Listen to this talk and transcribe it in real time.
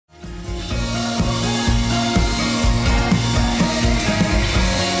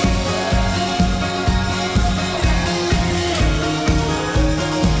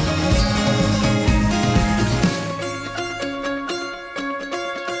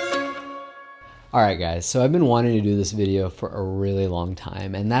Alright guys, so I've been wanting to do this video for a really long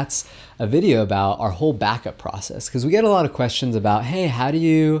time, and that's a video about our whole backup process, because we get a lot of questions about, hey, how do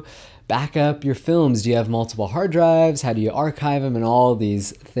you back up your films? Do you have multiple hard drives? How do you archive them? And all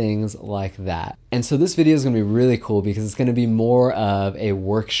these things like that. And so this video is going to be really cool because it's going to be more of a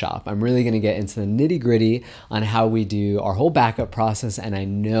workshop. I'm really going to get into the nitty-gritty on how we do our whole backup process, and I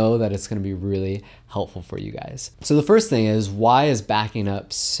know that it's going to be really helpful for you guys. So the first thing is, why is backing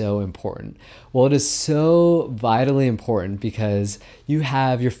up so important? Well, it is so vitally important because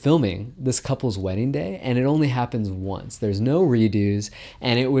you're filming this couple's wedding day and it only happens once. There's no redos,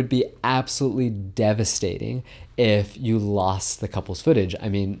 and it would be absolutely devastating if you lost the couple's footage. I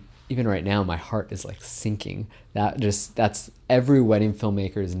mean, even right now, my heart is like sinking. That's every wedding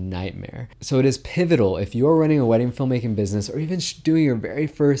filmmaker's nightmare. So it is pivotal if you're running a wedding filmmaking business or even doing your very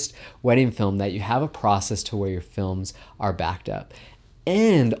first wedding film that you have a process to where your films are backed up.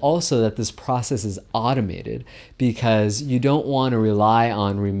 And also that this process is automated, because you don't want to rely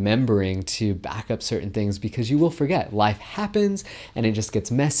on remembering to back up certain things because you will forget. Life happens and it just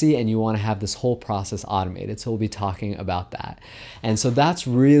gets messy, and you want to have this whole process automated. So we'll be talking about that. And so that's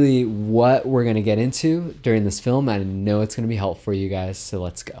really what we're going to get into during this film. I know it's going to be helpful for you guys, so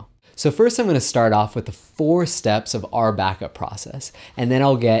let's go. So first I'm going to start off with the 4 steps of our backup process, and then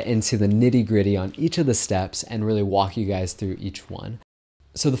I'll get into the nitty-gritty on each of the steps and really walk you guys through each one.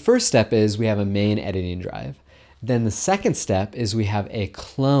 So the first step is we have a main editing drive. Then the second step is we have a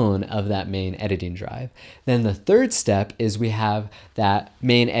clone of that main editing drive. Then the third step is we have that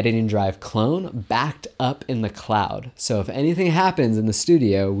main editing drive clone backed up in the cloud. So if anything happens in the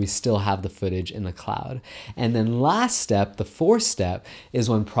studio, we still have the footage in the cloud. And then last step, the 4th step, is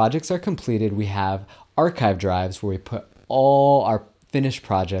when projects are completed, we have archive drives where we put all our finished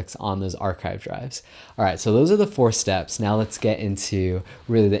projects on those archive drives. All right, so those are the 4 steps. Now let's get into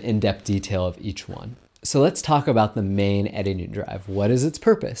really the in-depth detail of each one. So let's talk about the main editing drive. What is its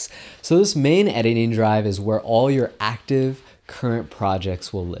purpose? So this main editing drive is where all your active current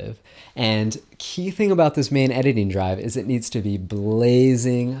projects will live. And key thing about this main editing drive is it needs to be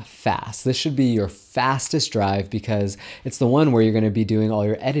blazing fast. This should be your fastest drive because it's the one where you're going to be doing all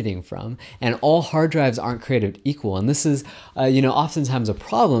your editing from. And all hard drives aren't created equal. And this is, oftentimes a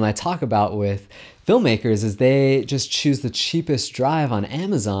problem I talk about with filmmakers is they just choose the cheapest drive on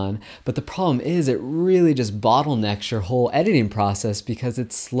Amazon, but the problem is it really just bottlenecks your whole editing process because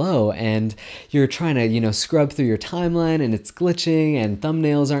it's slow and you're trying to, scrub through your timeline and it's glitching and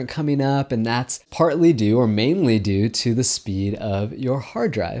thumbnails aren't coming up, and that's partly due or mainly due to the speed of your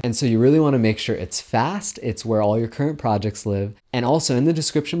hard drive. And so you really want to make sure it's fast, it's where all your current projects live. And also in the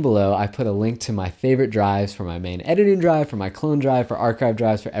description below, I put a link to my favorite drives for my main editing drive, for my clone drive, for archive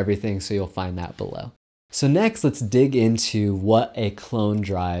drives, for everything, so you'll find that below. So next, let's dig into what a clone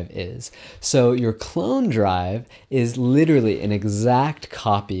drive is. So your clone drive is literally an exact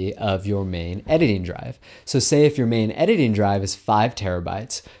copy of your main editing drive. So say if your main editing drive is 5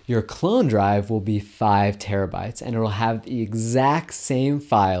 terabytes, your clone drive will be 5 terabytes, and it will have the exact same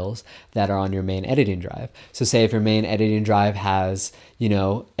files that are on your main editing drive. So say if your main editing drive has,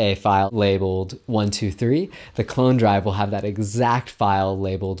 a file labeled 123, the clone drive will have that exact file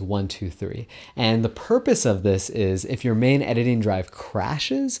labeled 123. And the purpose of this is if your main editing drive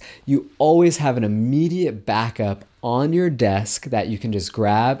crashes, you always have an immediate backup on your desk that you can just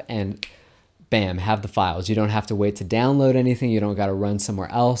grab and bam, have the files. You don't have to wait to download anything. You don't got to run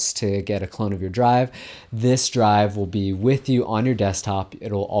somewhere else to get a clone of your drive. This drive will be with you on your desktop.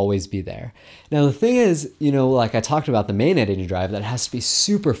 It'll always be there. Now the thing is, like I talked about the main editing drive, that has to be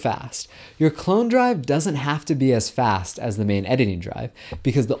super fast. Your clone drive doesn't have to be as fast as the main editing drive,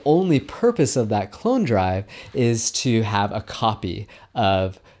 because the only purpose of that clone drive is to have a copy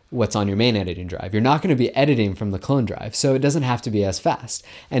of what's on your main editing drive. You're not going to be editing from the clone drive, so it doesn't have to be as fast.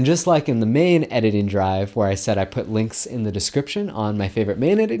 And just like in the main editing drive, where I said I put links in the description on my favorite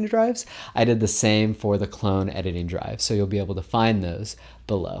main editing drives, I did the same for the clone editing drive, so you'll be able to find those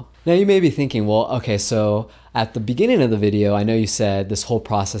below. Now you may be thinking, well, okay, so at the beginning of the video, I know you said this whole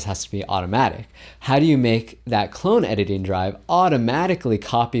process has to be automatic. How do you make that clone editing drive automatically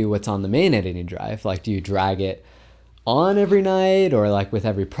copy what's on the main editing drive? Like, do you drag it on every night or like with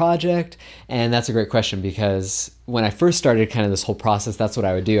every project? And that's a great question, because when I first started kind of this whole process, that's what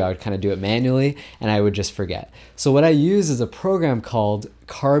I would do. I would kind of do it manually and I would just forget. So what I use is a program called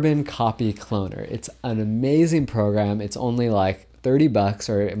Carbon Copy Cloner. It's an amazing program. It's only like $30,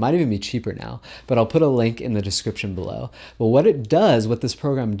 or it might even be cheaper now, but I'll put a link in the description below. But what this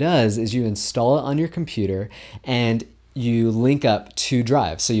program does is you install it on your computer, and you link up two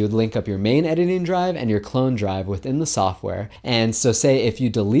drives. So you would link up your main editing drive and your clone drive within the software. And so say if you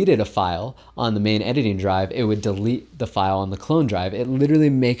deleted a file on the main editing drive, it would delete the file on the clone drive. It literally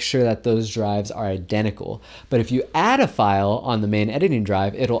makes sure that those drives are identical. But if you add a file on the main editing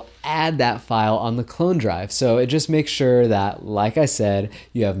drive, it'll add that file on the clone drive. So it just makes sure that, like I said,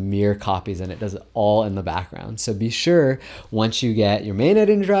 you have mirror copies and it does it all in the background. So be sure once you get your main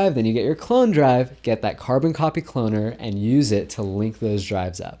editing drive, then you get your clone drive, get that carbon copy cloner and use it to link those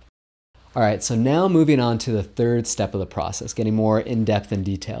drives up. All right, so now moving on to the third step of the process, getting more in-depth and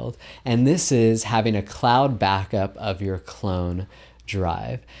detailed. And this is having a cloud backup of your clone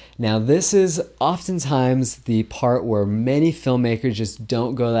drive. Now, this is oftentimes the part where many filmmakers just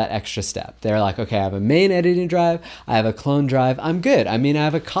don't go that extra step. They're like, okay, I have a main editing drive, I have a clone drive, I'm good. I mean, I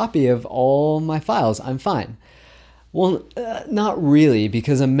have a copy of all my files, I'm fine. Well, not really,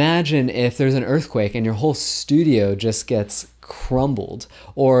 because imagine if there's an earthquake and your whole studio just gets crumbled.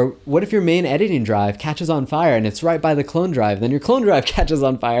 Or what if your main editing drive catches on fire and it's right by the clone drive, then your clone drive catches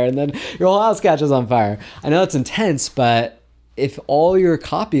on fire and then your whole house catches on fire. I know it's intense, but if all your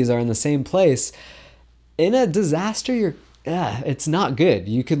copies are in the same place, in a disaster, it's not good.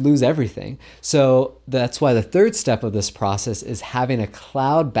 You could lose everything. So that's why the third step of this process is having a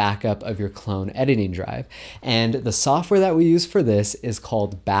cloud backup of your clone editing drive. And the software that we use for this is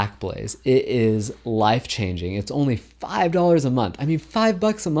called Backblaze. It is life-changing. It's only $5 a month. I mean,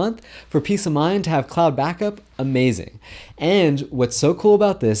 $5 a month for peace of mind to have cloud backup, amazing. And what's so cool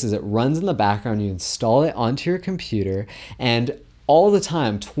about this is it runs in the background. You install it onto your computer and all the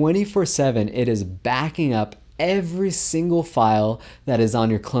time, 24/7, it is backing up every single file that is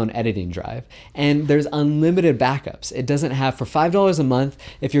on your clone editing drive. And there's unlimited backups. It doesn't have, for $5 a month,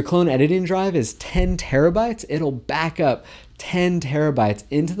 if your clone editing drive is 10 terabytes, it'll back up 10 terabytes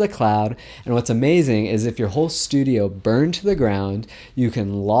into the cloud. And what's amazing is if your whole studio burned to the ground, you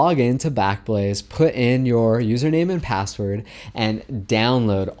can log into Backblaze, put in your username and password, and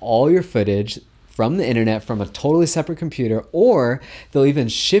download all your footage from the internet from a totally separate computer, or they'll even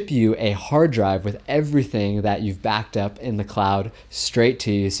ship you a hard drive with everything that you've backed up in the cloud straight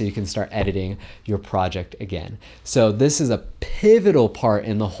to you so you can start editing your project again. So this is a pivotal part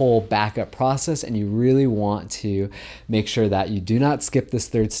in the whole backup process, and you really want to make sure that you do not skip this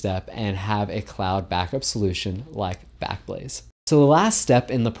third step and have a cloud backup solution like Backblaze. So the last step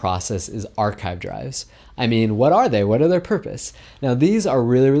in the process is archive drives. I mean, what are they? What are their purpose? Now, these are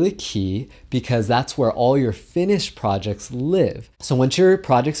really, really key because that's where all your finished projects live. So once your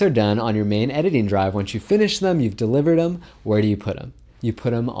projects are done on your main editing drive, once you finish them, you've delivered them, where do you put them? You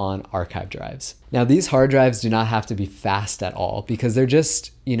put them on archive drives. Now, these hard drives do not have to be fast at all because they're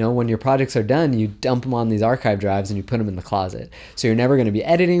just, when your projects are done, you dump them on these archive drives and you put them in the closet. So you're never going to be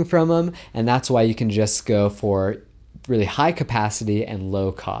editing from them, and that's why you can just go for really high capacity and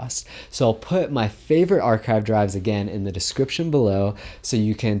low cost. So I'll put my favorite archive drives again in the description below so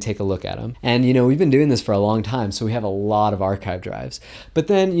you can take a look at them. And we've been doing this for a long time, so we have a lot of archive drives. But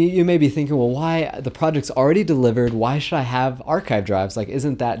then you may be thinking, well, why, the project's already delivered, why should I have archive drives? Like,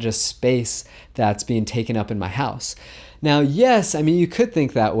 isn't that just space that's being taken up in my house? Now, yes, I mean, you could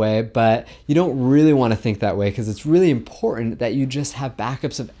think that way, but you don't really want to think that way because it's really important that you just have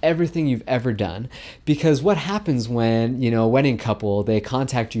backups of everything you've ever done. Because what happens when, a wedding couple, they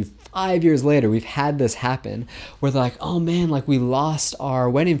contact you 5 years later, we've had this happen, where they're like, oh man, like we lost our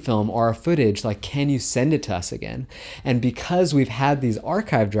wedding film or our footage, like can you send it to us again? And because we've had these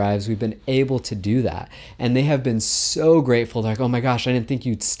archive drives, we've been able to do that. And they have been so grateful, they're like, oh my gosh, I didn't think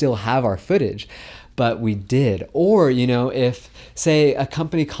you'd still have our footage. But we did. Or, if, say, a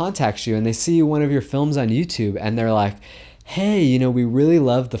company contacts you and they see one of your films on YouTube and they're like, hey, we really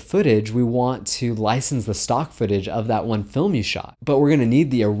love the footage. We want to license the stock footage of that one film you shot. But we're going to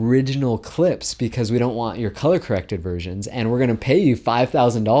need the original clips because we don't want your color corrected versions. And we're going to pay you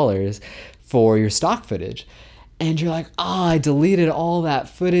 $5,000 for your stock footage. And you're like, oh, I deleted all that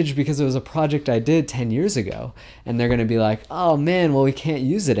footage because it was a project I did 10 years ago. And they're going to be like, oh man, well, we can't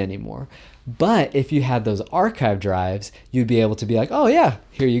use it anymore. But if you had those archive drives, you'd be able to be like, oh yeah,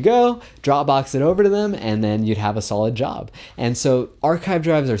 here you go, Dropbox it over to them, and then you'd have a solid job. And so archive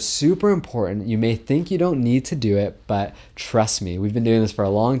drives are super important. You may think you don't need to do it, but Trust me, we've been doing this for a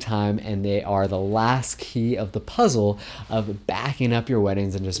long time, and they are the last key of the puzzle of backing up your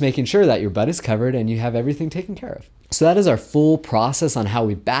weddings and just making sure that your butt is covered and you have everything taken care of. So that is our full process on how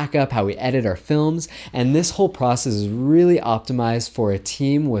we back up, how we edit our films, and this whole process is really optimized for a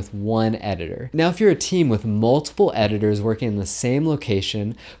team with one editor. Now, if you're a team with multiple editors working in the same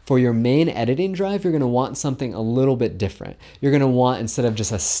location, for your main editing drive, you're gonna want something a little bit different. You're gonna want, instead of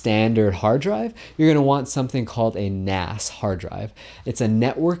just a standard hard drive, you're gonna want something called a NAS hard drive. It's a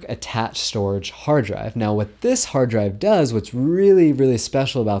network attached storage hard drive. Now, what this hard drive does, what's really, really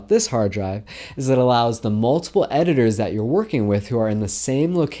special about this hard drive, is it allows the multiple editors that you're working with who are in the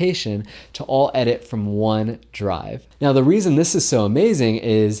same location to all edit from one drive. Now, the reason this is so amazing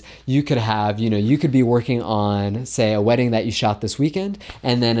is you could have, you could be working on, say, a wedding that you shot this weekend,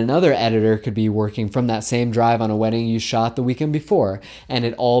 and then another editor could be working from that same drive on a wedding you shot the weekend before, and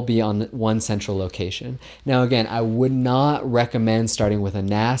it all be on one central location. Now, again, I would not recommend starting with a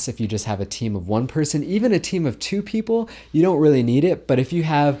NAS if you just have a team of one person. Even a team of 2 people, you don't really need it, but if you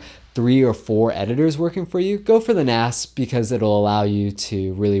have 3 or 4 editors working for you, go for the NAS because it'll allow you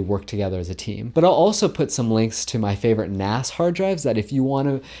to really work together as a team. But I'll also put some links to my favorite NAS hard drives that if you want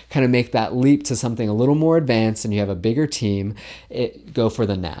to kind of make that leap to something a little more advanced and you have a bigger team, go for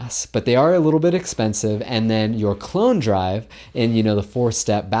the NAS. But they are a little bit expensive, and then your clone drive in the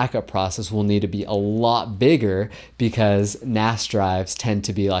 4-step backup process will need to be a lot bigger because NAS drives tend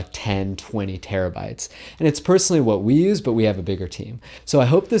to be like 10, 20 terabytes. And it's personally what we use, but we have a bigger team. So I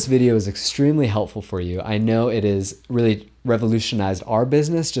hope this video is extremely helpful for you. I know it is really revolutionized our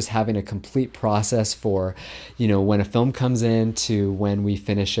business, just having a complete process for, when a film comes in to when we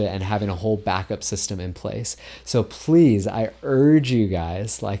finish it, and having a whole backup system in place. So please, I urge you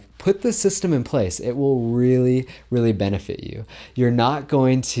guys, put the system in place. It will really, really benefit you. You're not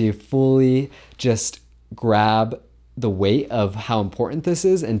going to fully just grab the weight of how important this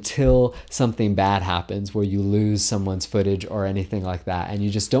is until something bad happens where you lose someone's footage or anything like that. And you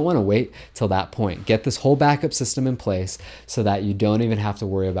just don't want to wait till that point. Get this whole backup system in place so that you don't even have to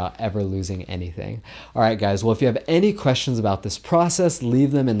worry about ever losing anything. All right, guys. Well, if you have any questions about this process,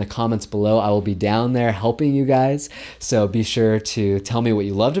 leave them in the comments below. I will be down there helping you guys. So be sure to tell me what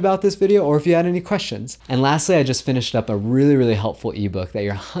you loved about this video or if you had any questions. And lastly, I just finished up a really, really helpful ebook that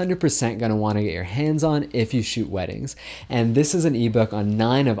you're 100% going to want to get your hands on if you shoot weddings. And this is an ebook on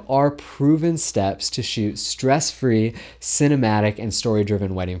 9 of our proven steps to shoot stress-free, cinematic, and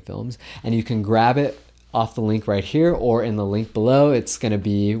story-driven wedding films. And you can grab it off the link right here or in the link below. It's going to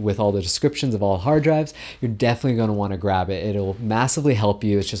be with all the descriptions of all hard drives. You're definitely going to want to grab it. It'll massively help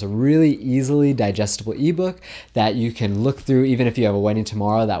you. It's just a really easily digestible ebook that you can look through even if you have a wedding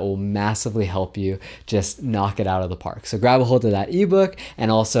tomorrow. That will massively help you just knock it out of the park. So grab a hold of that ebook and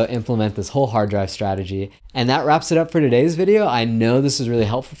also implement this whole hard drive strategy. And that wraps it up for today's video. I know this is really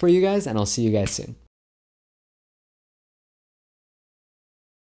helpful for you guys, and I'll see you guys soon.